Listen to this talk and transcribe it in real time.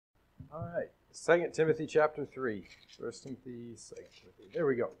All right, 2 Timothy chapter 3. 1 Timothy, 2 Timothy. There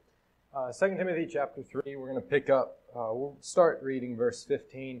we go. 2 Timothy chapter 3, we're going to pick up, we'll start reading verse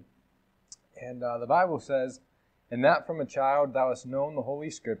 15. And the Bible says, "And that from a child thou hast known the Holy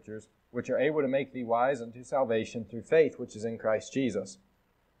Scriptures, which are able to make thee wise unto salvation through faith which is in Christ Jesus.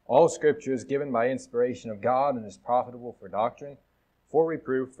 All Scripture is given by inspiration of God and is profitable for doctrine, for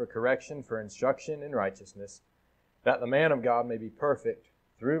reproof, for correction, for instruction in righteousness, that the man of God may be perfect,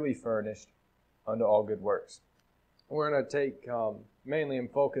 truly furnished unto all good works." We're going to take mainly and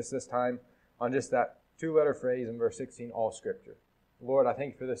focus this time on just that two-letter phrase in verse 16, all Scripture. Lord, I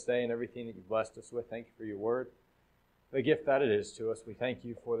thank you for this day and everything that you've blessed us with. Thank you for your word, the gift that it is to us. We thank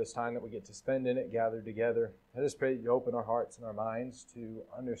you for this time that we get to spend in it, gathered together. I just pray that you open our hearts and our minds to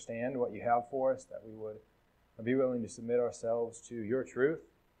understand what you have for us, that we would be willing to submit ourselves to your truth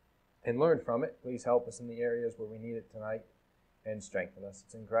and learn from it. Please help us in the areas where we need it tonight and strengthen us.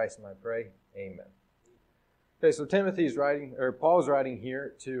 It's in Christ and I pray. Amen. Okay, so Paul's writing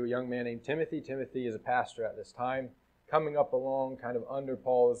here to a young man named Timothy. Timothy is a pastor at this time, coming up along kind of under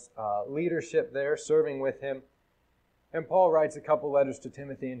Paul's leadership there, serving with him. And Paul writes a couple letters to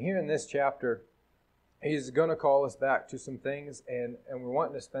Timothy. And here in this chapter, he's going to call us back to some things. And we're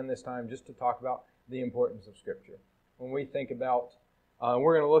wanting to spend this time just to talk about the importance of Scripture. When we think about,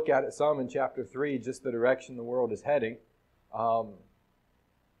 we're going to look at it some in chapter 3, just the direction the world is heading.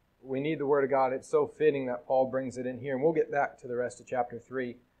 We need the Word of God. It's so fitting that Paul brings it in here. And we'll get back to the rest of chapter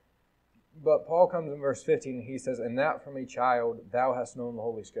 3. But Paul comes in verse 15 and he says, "And that from a child thou hast known the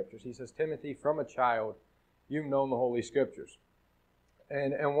Holy Scriptures." He says, Timothy, from a child you've known the Holy Scriptures.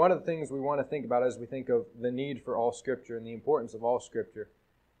 And one of the things we want to think about as we think of the need for all Scripture and the importance of all Scripture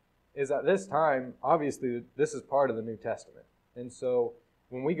is at this time, obviously, this is part of the New Testament. And so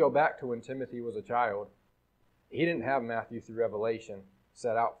when we go back to when Timothy was a child, he didn't have Matthew through Revelation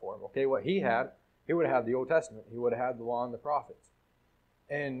set out for him. Okay, what he would have had the Old Testament. He would have had the law and the prophets.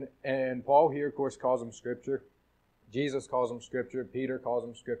 And Paul here, of course, calls them Scripture. Jesus calls them Scripture. Peter calls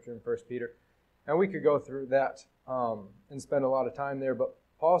them Scripture in 1 Peter. And we could go through that and spend a lot of time there. But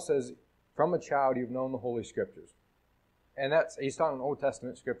Paul says, from a child you've known the Holy Scriptures. And he's talking Old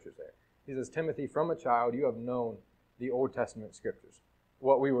Testament Scriptures there. He says, Timothy, from a child you have known the Old Testament Scriptures,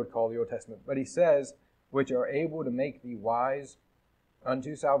 what we would call the Old Testament. But he says, which are able to make thee wise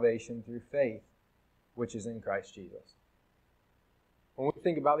unto salvation through faith, which is in Christ Jesus. When we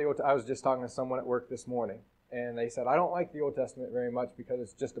think about the Old Testament, I was just talking to someone at work this morning, and they said, I don't like the Old Testament very much because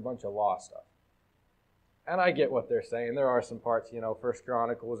it's just a bunch of law stuff. And I get what they're saying. There are some parts, First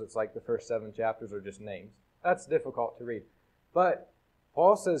Chronicles, it's like the first 7 chapters are just names. That's difficult to read. But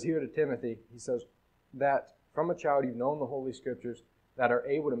Paul says here to Timothy, he says that from a child you've known the Holy Scriptures that are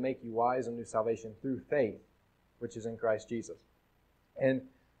able to make you wise unto salvation through faith, which is in Christ Jesus. And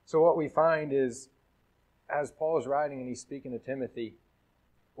so what we find is, as Paul is writing and he's speaking to Timothy,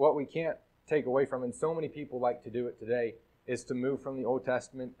 what we can't take away from, and so many people like to do it today, is to move from the Old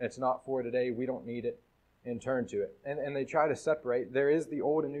Testament. It's not for today. We don't need it, and turn to it. And they try to separate. There is the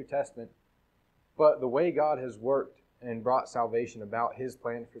Old and New Testament, but the way God has worked and brought salvation about, His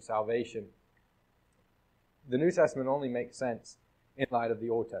plan for salvation, the New Testament only makes sense in light of the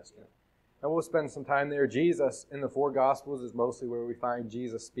Old Testament. And we'll spend some time there. Jesus in the 4 Gospels is mostly where we find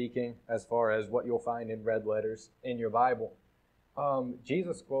Jesus speaking, as far as what you'll find in red letters in your Bible.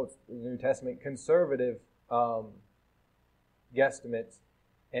 Jesus quotes the New Testament conservative guesstimates,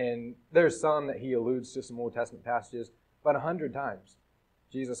 and there's some that he alludes to some Old Testament passages, but 100 times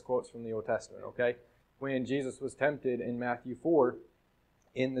Jesus quotes from the Old Testament, okay? When Jesus was tempted in Matthew 4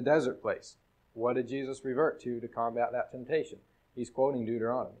 in the desert place, what did Jesus revert to combat that temptation? He's quoting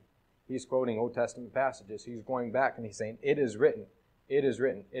Deuteronomy. He's quoting Old Testament passages. He's going back and he's saying, it is written, it is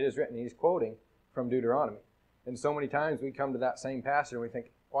written, it is written. He's quoting from Deuteronomy. And so many times we come to that same passage and we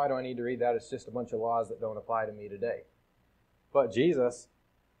think, why do I need to read that? It's just a bunch of laws that don't apply to me today. But Jesus,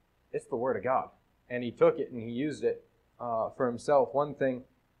 it's the Word of God. And He took it and He used it for Himself. One thing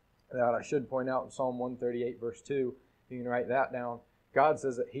that I should point out in Psalm 138, verse 2, you can write that down. God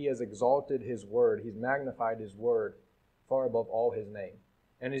says that He has exalted His Word. He's magnified His Word far above all His name.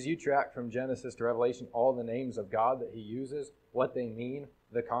 And as you track from Genesis to Revelation, all the names of God that He uses, what they mean,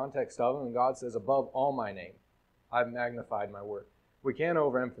 the context of them, and God says, above all my name, I've magnified my word. We can't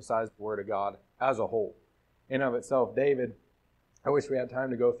overemphasize the Word of God as a whole. In of itself, David, I wish we had time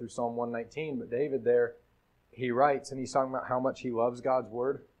to go through Psalm 119, but David there, he writes, and he's talking about how much he loves God's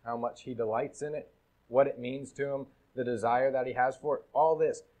Word, how much he delights in it, what it means to him, the desire that he has for it, all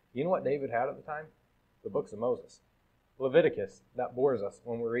this. You know what David had at the time? The books of Moses. Leviticus, that bores us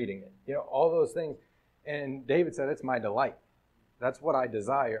when we're reading it. All those things. And David said, it's my delight. That's what I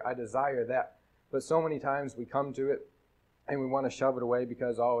desire. I desire that. But so many times we come to it and we want to shove it away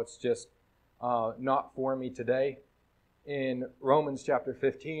because, it's just not for me today. In Romans chapter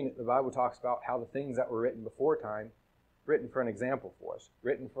 15, the Bible talks about how the things that were written before time, written for an example for us,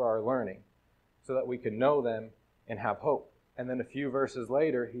 written for our learning, so that we could know them and have hope. And then a few verses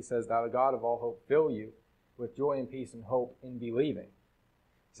later, he says, "Thou, the God of all hope, fill you with joy and peace and hope in believing."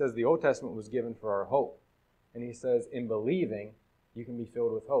 He says the Old Testament was given for our hope. And he says, in believing, you can be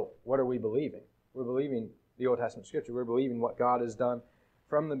filled with hope. What are we believing? We're believing the Old Testament Scripture. We're believing what God has done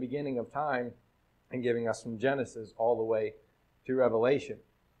from the beginning of time and giving us from Genesis all the way to Revelation.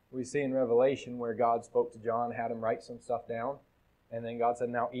 We see in Revelation where God spoke to John, had him write some stuff down, and then God said,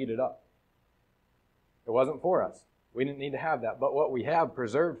 "Now eat it up." It wasn't for us. We didn't need to have that. But what we have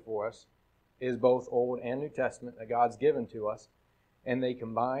preserved for us is both Old and New Testament that God's given to us. And they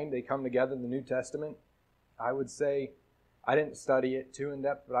combine, they come together in the New Testament. I would say, I didn't study it too in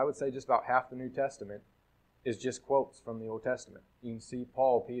depth, but I would say just about half the New Testament is just quotes from the Old Testament. You can see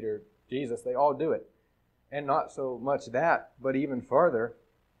Paul, Peter, Jesus, they all do it. And not so much that, but even further,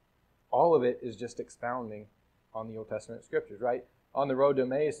 all of it is just expounding on the Old Testament Scriptures, right? On the road to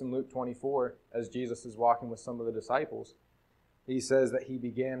Emmaus in Luke 24, as Jesus is walking with some of the disciples, he says that he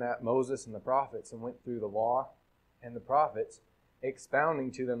began at Moses and the prophets and went through the law and the prophets,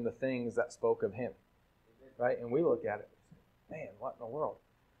 expounding to them the things that spoke of him, right? And we look at it, man, what in the world?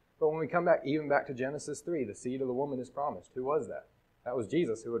 But when we come back, even back to Genesis 3, the seed of the woman is promised. Who was that? That was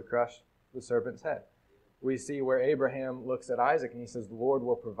Jesus who would crush the serpent's head. We see where Abraham looks at Isaac and he says, the Lord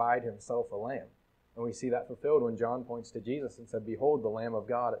will provide himself a lamb. And we see that fulfilled when John points to Jesus and said, "Behold, the Lamb of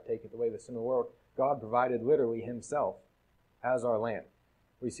God that taketh away the sin of the world." God provided literally himself as our lamb.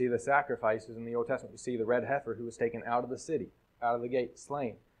 We see the sacrifices in the Old Testament. We see the red heifer who was taken out of the city, out of the gate,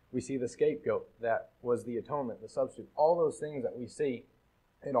 slain. We see the scapegoat that was the atonement, the substitute. All those things that we see,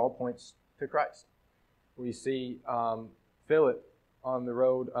 it all points to Christ. We see Philip on the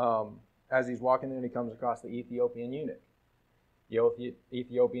road, as he's walking in, he comes across the Ethiopian eunuch. The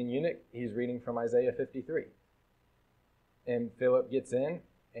Ethiopian eunuch, he's reading from Isaiah 53. And Philip gets in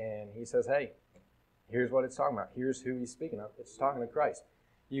and he says, "Hey, here's what it's talking about. Here's who he's speaking of. It's talking to Christ."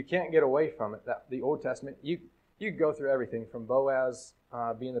 You can't get away from it. That the Old Testament, you go through everything from Boaz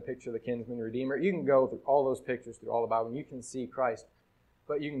being the picture of the kinsman redeemer. You can go through all those pictures through all the Bible and you can see Christ.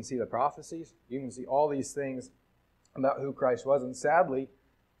 But you can see the prophecies. You can see all these things about who Christ was. And sadly,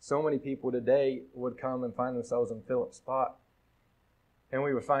 so many people today would come and find themselves in Philip's spot. And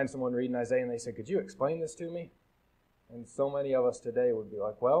we would find someone reading Isaiah and they say, "Could you explain this to me?" And so many of us today would be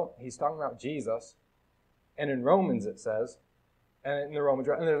like, well, he's talking about Jesus. And in Romans it says, and in the Romans,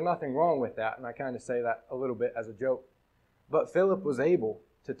 and there's nothing wrong with that. And I kind of say that a little bit as a joke. But Philip was able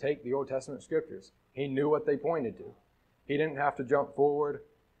to take the Old Testament Scriptures. He knew what they pointed to. He didn't have to jump forward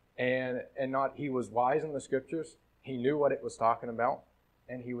and not, he was wise in the Scriptures. He knew what it was talking about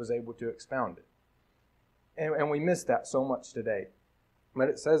and he was able to expound it. And we miss that so much today. But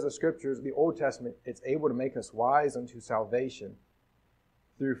it says the Scriptures, the Old Testament, it's able to make us wise unto salvation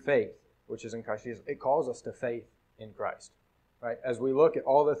through faith, which is in Christ Jesus. It calls us to faith in Christ, right? As we look at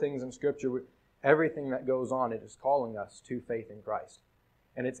all the things in Scripture, everything that goes on, it is calling us to faith in Christ.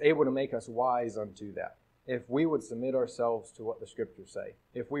 And it's able to make us wise unto that. If we would submit ourselves to what the Scriptures say,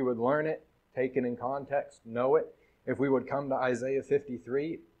 if we would learn it, take it in context, know it, if we would come to Isaiah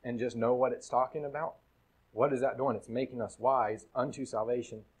 53 and just know what it's talking about, what is that doing? It's making us wise unto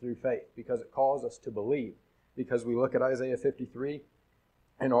salvation through faith because it calls us to believe. Because we look at Isaiah 53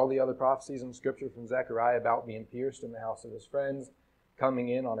 and all the other prophecies in Scripture from Zechariah about being pierced in the house of his friends, coming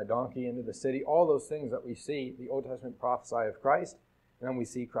in on a donkey into the city, all those things that we see, the Old Testament prophesy of Christ, and then we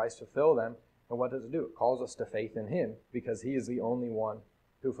see Christ fulfill them. And what does it do? It calls us to faith in him because he is the only one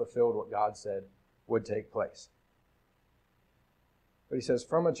who fulfilled what God said would take place. But he says,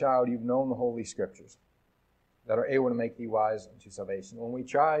 "From a child you've known the Holy Scriptures that are able to make thee wise unto salvation." When we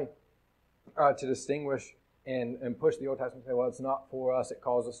try to distinguish and push the Old Testament and say, well, it's not for us, it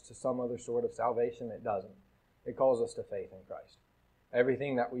calls us to some other sort of salvation, it doesn't. It calls us to faith in Christ.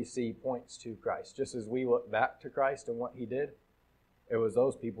 Everything that we see points to Christ. Just as we look back to Christ and what he did, it was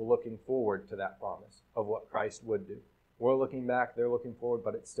those people looking forward to that promise of what Christ would do. We're looking back, they're looking forward,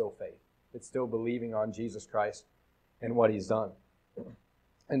 but it's still faith. It's still believing on Jesus Christ and what he's done.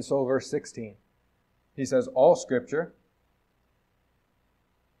 And so verse 16, he says, all Scripture.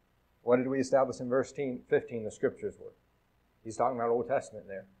 What did we establish in verse 15 the Scriptures were? He's talking about Old Testament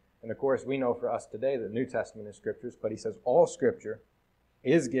there. And of course, we know for us today that the New Testament is Scriptures, but he says all Scripture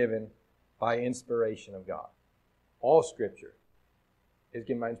is given by inspiration of God. All Scripture is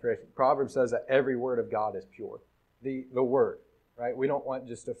given by inspiration. Proverbs says that every word of God is pure. The Word. right? We don't want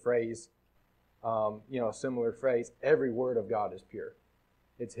just a phrase, a similar phrase. Every word of God is pure.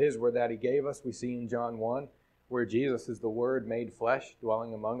 It's His word that He gave us. We see in John 1 where Jesus is the Word made flesh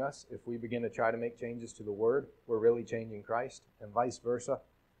dwelling among us. If we begin to try to make changes to the Word, we're really changing Christ, and vice versa.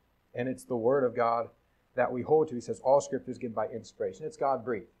 And it's the Word of God that we hold to. He says all Scripture is given by inspiration. It's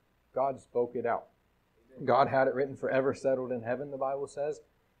God-breathed. God spoke it out. God had it written forever settled in heaven, the Bible says,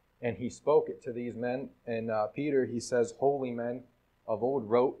 and He spoke it to these men. And Peter, he says, holy men of old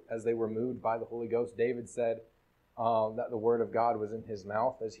wrote as they were moved by the Holy Ghost. David said that the Word of God was in his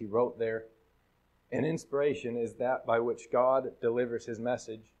mouth as he wrote there. And inspiration is that by which God delivers His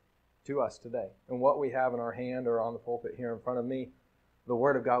message to us today. And what we have in our hand or on the pulpit here in front of me, the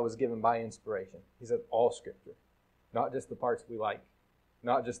Word of God was given by inspiration. He said all Scripture, not just the parts we like,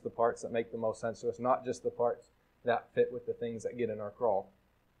 not just the parts that make the most sense to us, not just the parts that fit with the things that get in our crawl,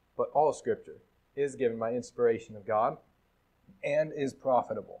 but all Scripture is given by inspiration of God and is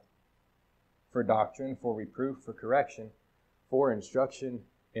profitable for doctrine, for reproof, for correction, for instruction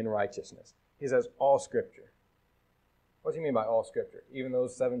in righteousness. He says all Scripture. What do you mean by all Scripture? Even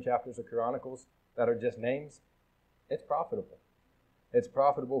those 7 chapters of Chronicles that are just names, it's profitable. It's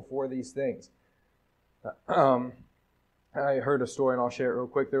profitable for these things. I heard a story, and I'll share it real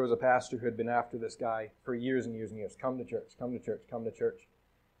quick. There was a pastor who had been after this guy for years and years and years. Come to church, come to church, come to church.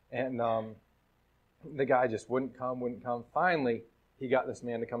 And the guy just wouldn't come. Finally, he got this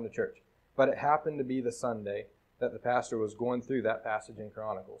man to come to church. But it happened to be the Sunday that the pastor was going through that passage in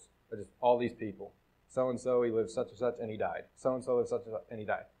Chronicles. Just all these people. So-and-so, he lived such and such, and he died. So-and-so lived such and such, and he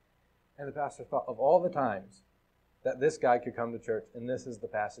died. And the pastor thought, of all the times that this guy could come to church, and this is the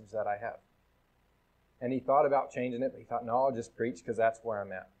passage that I have. And he thought about changing it, but he thought, no, I'll just preach because that's where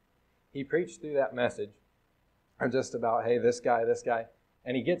I'm at. He preached through that message, or just about, hey, this guy,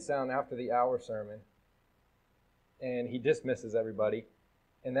 and he gets down after the hour sermon, and he dismisses everybody,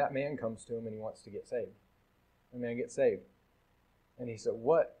 and that man comes to him, and he wants to get saved. The man gets saved. And he said,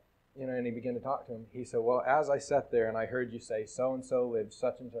 what? And he began to talk to him. He said, well, as I sat there and I heard you say, so-and-so lived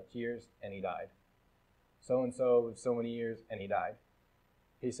such and such years, and he died. So-and-so lived so many years, and he died.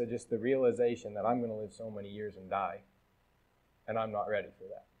 He said, just the realization that I'm going to live so many years and die, and I'm not ready for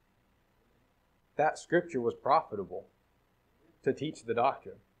that. That Scripture was profitable to teach the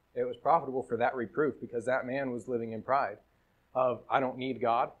doctrine. It was profitable for that reproof because that man was living in pride of, I don't need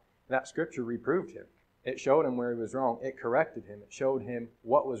God. That Scripture reproved him. It showed him where he was wrong. It corrected him. It showed him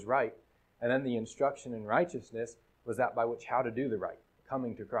what was right. And then the instruction in righteousness was that by which how to do the right,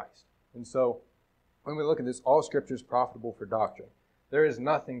 coming to Christ. And so when we look at this, all Scripture is profitable for doctrine. There is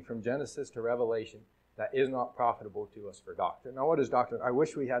nothing from Genesis to Revelation that is not profitable to us for doctrine. Now, what is doctrine? I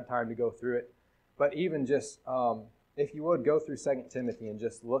wish we had time to go through it. But even just, if you would, go through 2 Timothy and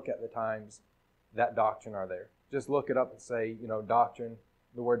just look at the times that doctrine are there. Just look it up and say, doctrine,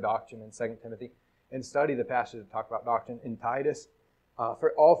 the word doctrine in 2 Timothy. And study the passage that talk about doctrine in Titus.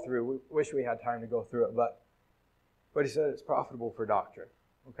 For all through, we wish we had time to go through it, but he said it's profitable for doctrine.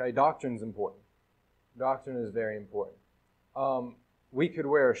 Okay, doctrine's important. Doctrine is very important. We could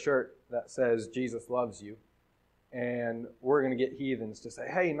wear a shirt that says Jesus loves you, and we're going to get heathens to say,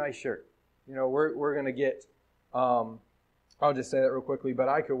 hey, nice shirt. We're going to get, I'll just say that real quickly, but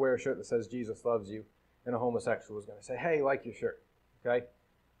I could wear a shirt that says Jesus loves you, and a homosexual is going to say, hey, like your shirt. Okay?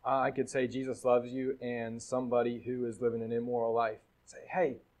 I could say Jesus loves you, and somebody who is living an immoral life say,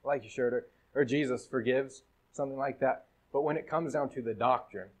 hey, I like your shirt, or Jesus forgives, something like that. But when it comes down to the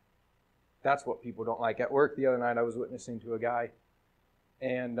doctrine, that's what people don't like. At work the other night, I was witnessing to a guy,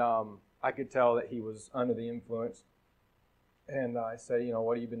 and I could tell that he was under the influence. And I said,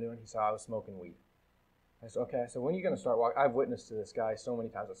 what have you been doing? He said, I was smoking weed. I said, okay. I said, when are you going to start walking? I've witnessed to this guy so many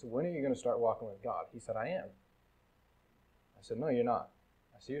times. I said, when are you going to start walking with God? He said, I am. I said, no, you're not.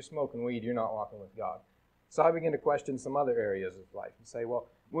 So you're smoking weed, you're not walking with God. So I began to question some other areas of life and say, well,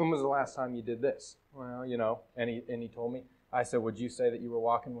 when was the last time you did this? Well, and he told me. I said, would you say that you were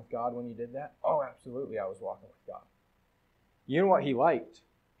walking with God when you did that? Oh, absolutely, I was walking with God. You know what he liked?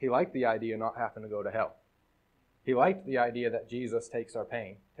 He liked the idea of not having to go to hell. He liked the idea that Jesus takes our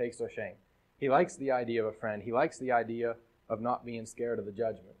pain, takes our shame. He likes the idea of a friend. He likes the idea of not being scared of the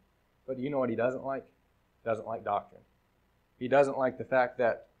judgment. But do you know what he doesn't like? He doesn't like doctrine. He doesn't like the fact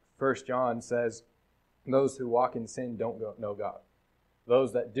that 1 John says, those who walk in sin don't know God.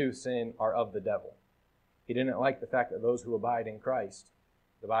 Those that do sin are of the devil. He didn't like the fact that those who abide in Christ,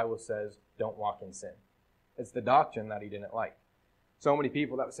 the Bible says, don't walk in sin. It's the doctrine that he didn't like. So many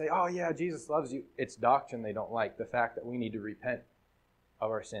people that would say, oh yeah, Jesus loves you. It's doctrine they don't like. The fact that we need to repent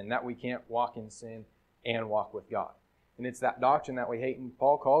of our sin, that we can't walk in sin and walk with God. And it's that doctrine that we hate. And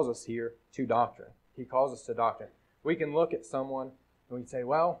Paul calls us here to doctrine. He calls us to doctrine. We can look at someone and we say,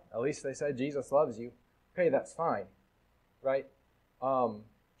 well, at least they said Jesus loves you. Okay, that's fine, right?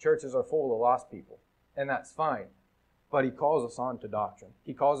 Churches are full of lost people, and that's fine. But he calls us on to doctrine.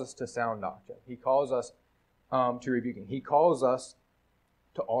 He calls us to sound doctrine. He calls us to rebuking. He calls us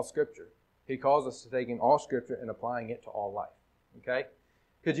to all Scripture. He calls us to taking all Scripture and applying it to all life. Okay?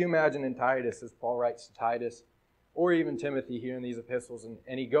 Could you imagine in Titus, as Paul writes to Titus, or even Timothy here in these epistles,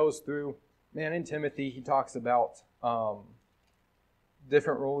 and he goes through, man, in Timothy, he talks about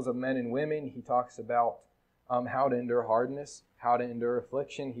different rules of men and women. He talks about how to endure hardness, how to endure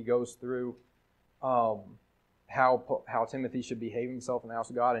affliction. He goes through how Timothy should behave himself in the house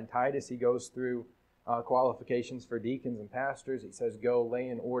of God. In Titus, he goes through qualifications for deacons and pastors. He says, go lay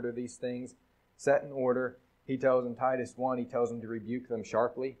in order these things, set in order. He tells in Titus 1, he tells them to rebuke them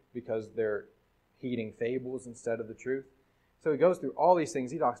sharply because they're heeding fables instead of the truth. So he goes through all these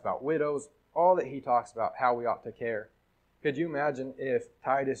things. He talks about widows, all that he talks about how we ought to care. Could you imagine if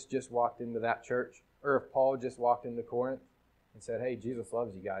Titus just walked into that church, or if Paul just walked into Corinth and said, hey, Jesus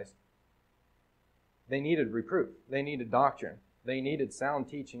loves you guys? They needed reproof. They needed doctrine. They needed sound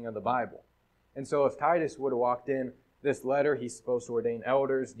teaching of the Bible. And so if Titus would have walked in this letter, he's supposed to ordain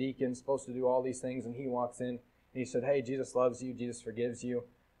elders, deacons, supposed to do all these things, and he walks in and he said, hey, Jesus loves you, Jesus forgives you.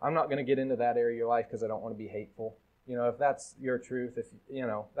 I'm not going to get into that area of your life because I don't want to be hateful. You know, if that's your truth,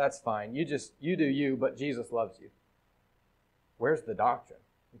 that's fine. You do you, but Jesus loves you. Where's the doctrine?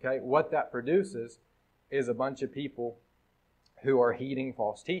 Okay, what that produces is a bunch of people who are heeding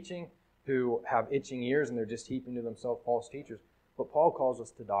false teaching, who have itching ears, and they're just heaping to themselves false teachers. But Paul calls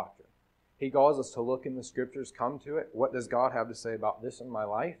us to doctrine. He calls us to look in the Scriptures, come to it. What does God have to say about this in my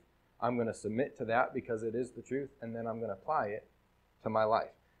life? I'm going to submit to that because it is the truth, and then I'm going to apply it to my life.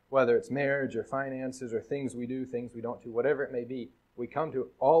 Whether it's marriage or finances or things we do, things we don't do, whatever it may be, we come to it.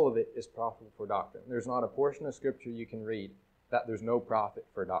 All of it is profitable for doctrine. There's not a portion of Scripture you can read that there's no profit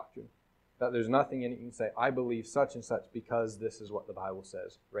for doctrine. That there's nothing in it you can say, I believe such and such because this is what the Bible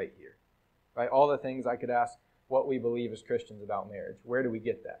says right here. Right? All the things I could ask what we believe as Christians about marriage. Where do we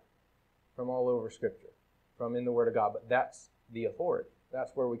get that? From all over Scripture. From in the Word of God. But that's the authority.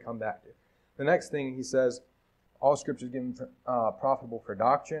 That's where we come back to. The next thing he says, all Scripture is given profitable for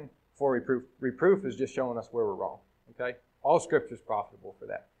doctrine, for reproof. Reproof is just showing us where we're wrong. Okay? All Scripture is profitable for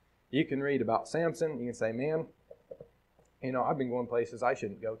that. You can read about Samson. You can say, man, I've been going places I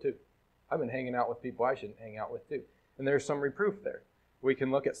shouldn't go to. I've been hanging out with people I shouldn't hang out with too. And there's some reproof there. We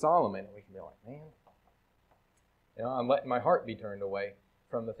can look at Solomon and we can be like, man, I'm letting my heart be turned away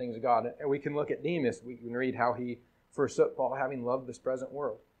from the things of God. And we can look at Demas. We can read how he forsook Paul, having loved this present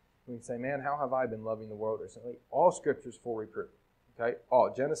world. We can say, man, how have I been loving the world recently? All Scripture's for reproof. Okay?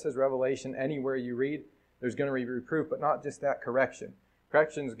 All Genesis, Revelation, anywhere you read, there's going to be reproof, but not just that, correction.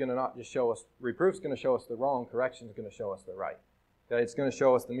 Correction is going to not just show us, reproof is going to show us the wrong, correction is going to show us the right. Okay? It's going to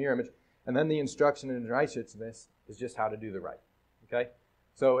show us the mirror image. And then the instruction in righteousness is just how to do the right. Okay?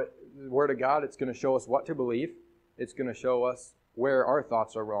 So the Word of God, it's going to show us what to believe. It's going to show us where our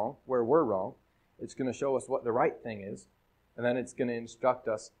thoughts are wrong, where we're wrong. It's going to show us what the right thing is. And then it's going to instruct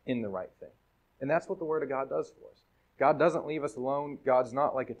us in the right thing. And that's what the Word of God does for us. God doesn't leave us alone. God's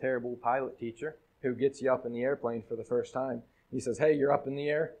not like a terrible pilot teacher who gets you up in the airplane for the first time. He says, hey, you're up in the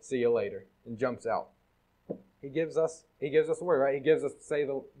air. See you later. And jumps out. He gives us the Word, right? He gives us, say,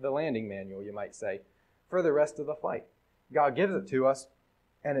 the landing manual, you might say, for the rest of the flight. God gives it to us,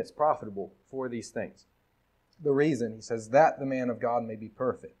 and it's profitable for these things. The reason, he says, that the man of God may be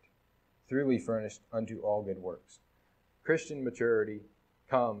perfect, truly furnished unto all good works. Christian maturity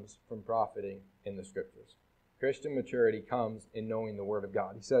comes from profiting in the Scriptures. Christian maturity comes in knowing the Word of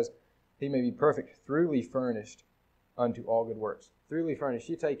God. He says, he may be perfect, truly furnished unto all good works. Truly furnished.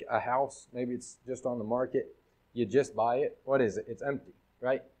 You take a house, maybe it's just on the market, you just buy it. What is it? It's empty,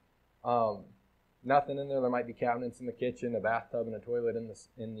 right? Nothing in there. There might be cabinets in the kitchen, a bathtub, and a toilet in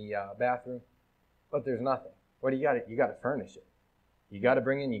the bathroom, but there's nothing. What do you got? You got to furnish it. You got to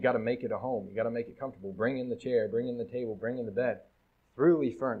bring in. You got to make it a home. You got to make it comfortable. Bring in the chair. Bring in the table. Bring in the bed.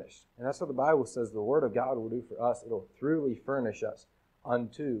 Truly furnished, and that's what the Bible says. The Word of God will do for us. It'll truly furnish us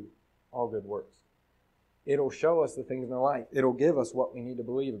unto all good works. It'll show us the things in our life. It'll give us what we need to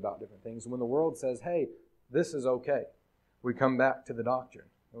believe about different things. When the world says, "Hey, this is okay," we come back to the doctrine.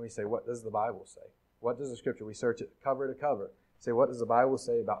 And we say, what does the Bible say? What does the Scripture? We search it cover to cover. Say, what does the Bible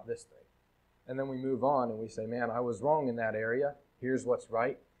say about this thing? And then we move on and we say, man, I was wrong in that area. Here's what's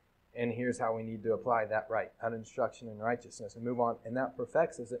right. And here's how we need to apply that right, that instruction in righteousness, and move on. And that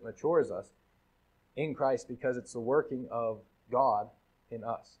perfects us. It matures us in Christ because it's the working of God in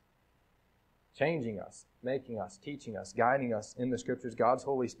us. Changing us, making us, teaching us, guiding us in the Scriptures. God's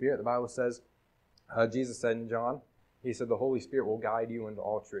Holy Spirit, the Bible says, Jesus said in John, He said the Holy Spirit will guide you into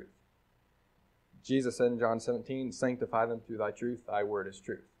all truth. Jesus said in John 17, sanctify them through thy truth. Thy word is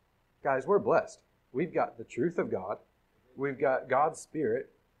truth. Guys, we're blessed. We've got the truth of God. We've got God's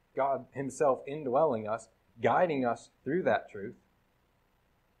Spirit, God himself indwelling us, guiding us through that truth.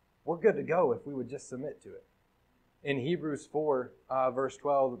 We're good to go if we would just submit to it. In Hebrews 4, verse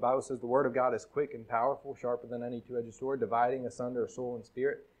 12, the Bible says, the word of God is quick and powerful, sharper than any two-edged sword, dividing asunder soul and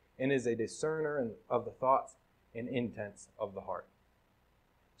spirit, and is a discerner of the thoughts and intents of the heart.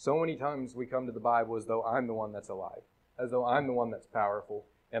 So many times we come to the Bible as though I'm the one that's alive, as though I'm the one that's powerful,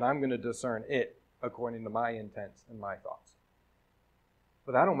 and I'm going to discern it according to my intents and my thoughts.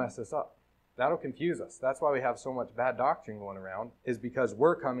 But that'll mess us up. That'll confuse us. That's why we have so much bad doctrine going around, is because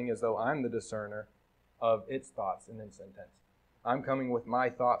we're coming as though I'm the discerner of its thoughts and its intents. I'm coming with my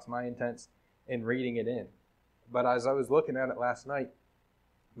thoughts, my intents, and reading it in. But as I was looking at it last night,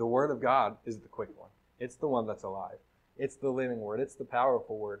 the Word of God is the quick one. It's the one that's alive. It's the living Word. It's the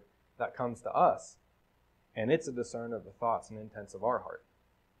powerful Word that comes to us. And it's a discerner of the thoughts and intents of our heart.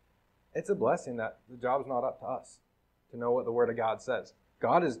 It's a blessing that the job's not up to us to know what the Word of God says.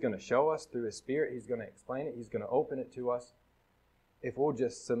 God is going to show us through His Spirit. He's going to explain it. He's going to open it to us if we'll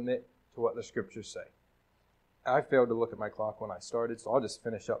just submit to what the Scriptures say. I failed to look at my clock when I started, so I'll just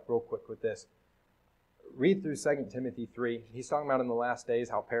finish up real quick with this. Read through 2 Timothy 3. He's talking about in the last days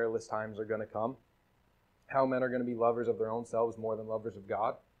how perilous times are going to come, how men are going to be lovers of their own selves more than lovers of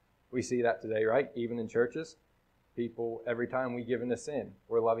God. We see that today, right? Even in churches. People, every time we give into sin,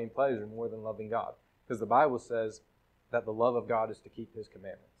 we're loving pleasure more than loving God. Because the Bible says that the love of God is to keep His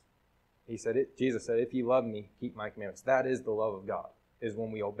commandments. Jesus said, if you love me, keep my commandments. That is the love of God, is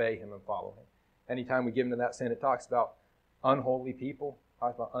when we obey Him and follow Him. Anytime we give into that sin, it talks about unholy people, it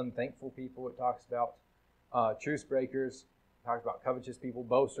talks about unthankful people, it talks about truce breakers, it talks about covetous people,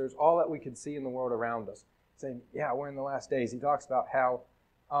 boasters, all that we could see in the world around us. Saying, yeah, we're in the last days. He talks about how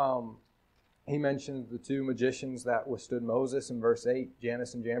he mentions the two magicians that withstood Moses in verse 8,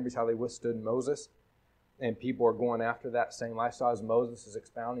 Jannes and Jambres, how they withstood Moses. And people are going after that same lifestyle as Moses is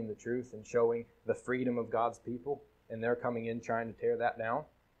expounding the truth and showing the freedom of God's people. And they're coming in trying to tear that down.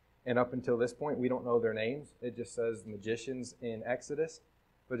 And up until this point, we don't know their names. It just says magicians in Exodus.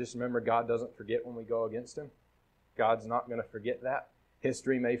 But just remember, God doesn't forget when we go against Him. God's not going to forget that.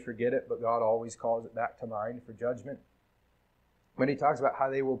 History may forget it, but God always calls it back to mind for judgment. When He talks about how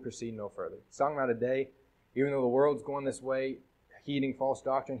they will proceed no further. He's talking about a day, even though the world's going this way, heeding false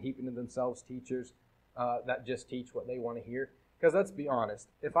doctrine, heaping to themselves teachers that just teach what they want to hear. Because let's be honest,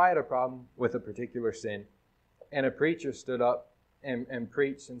 if I had a problem with a particular sin, and a preacher stood up and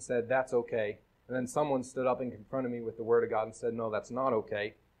preached and said, that's okay, and then someone stood up and confronted me with the Word of God and said, no, that's not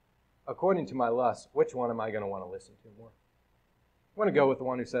okay, according to my lust, which one am I going to want to listen to more? I want to go with the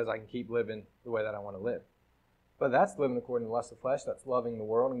one who says I can keep living the way that I want to live. But that's living according to the lust of the flesh, that's loving the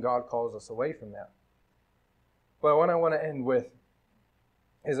world, and God calls us away from that. But what I want to end with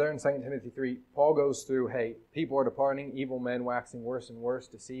is there in 2 Timothy 3, Paul goes through, hey, people are departing, evil men waxing worse and worse,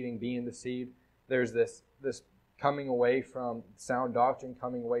 deceiving, being deceived. There's this coming away from sound doctrine,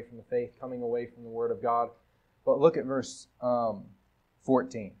 coming away from the faith, coming away from the Word of God. But look at verse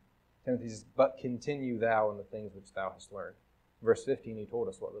 14. Timothy says, but continue thou in the things which thou hast learned. Verse 15, he told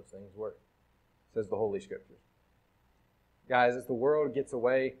us what those things were. It says the Holy Scriptures. Guys, as the world gets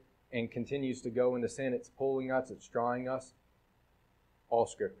away and continues to go into sin, it's pulling us, it's drawing us. All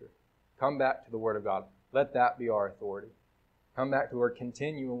Scripture. Come back to the Word of God. Let that be our authority. Come back to the Word.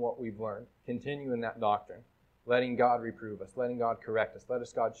 Continue in what we've learned. Continue in that doctrine. Letting God reprove us. Letting God correct us. Let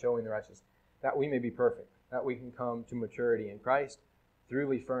us God showing the righteous. That we may be perfect. That we can come to maturity in Christ,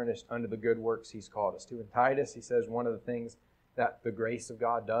 truly furnished unto the good works He's called us to. In Titus, he says one of the things that the grace of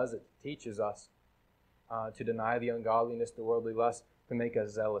God does, it teaches us to deny the ungodliness, the worldly lust, to make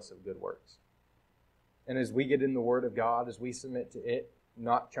us zealous of good works. And as we get in the Word of God, as we submit to it,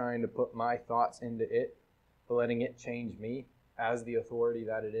 not trying to put my thoughts into it, but letting it change me as the authority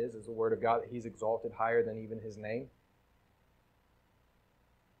that it is, as the Word of God that He's exalted higher than even His name.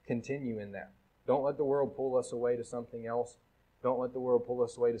 Continue in that. Don't let the world pull us away to something else. Don't let the world pull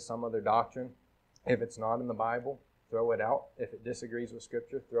us away to some other doctrine. If it's not in the Bible, throw it out. If it disagrees with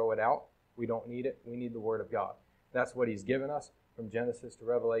Scripture, throw it out. We don't need it. We need the Word of God. That's what He's given us from Genesis to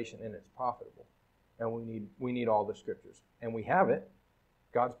Revelation, and it's profitable. And we need all the Scriptures. And we have it.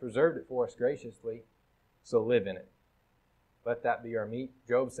 God's preserved it for us graciously, so live in it. Let that be our meat.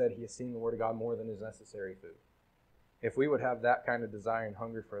 Job said he has seen the Word of God more than his necessary food. If we would have that kind of desire and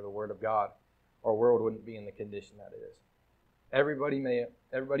hunger for the Word of God, our world wouldn't be in the condition that it is.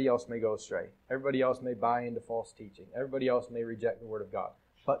 Everybody else may go astray. Everybody else may buy into false teaching. Everybody else may reject the Word of God.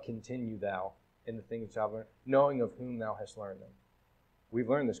 But continue thou in the things I've learned, knowing of whom thou hast learned them. We've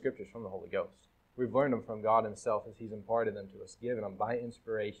learned the Scriptures from the Holy Ghost. We've learned them from God himself as he's imparted them to us, given them by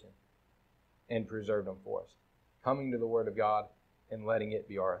inspiration, and preserved them for us. Coming to the Word of God and letting it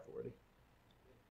be our authority.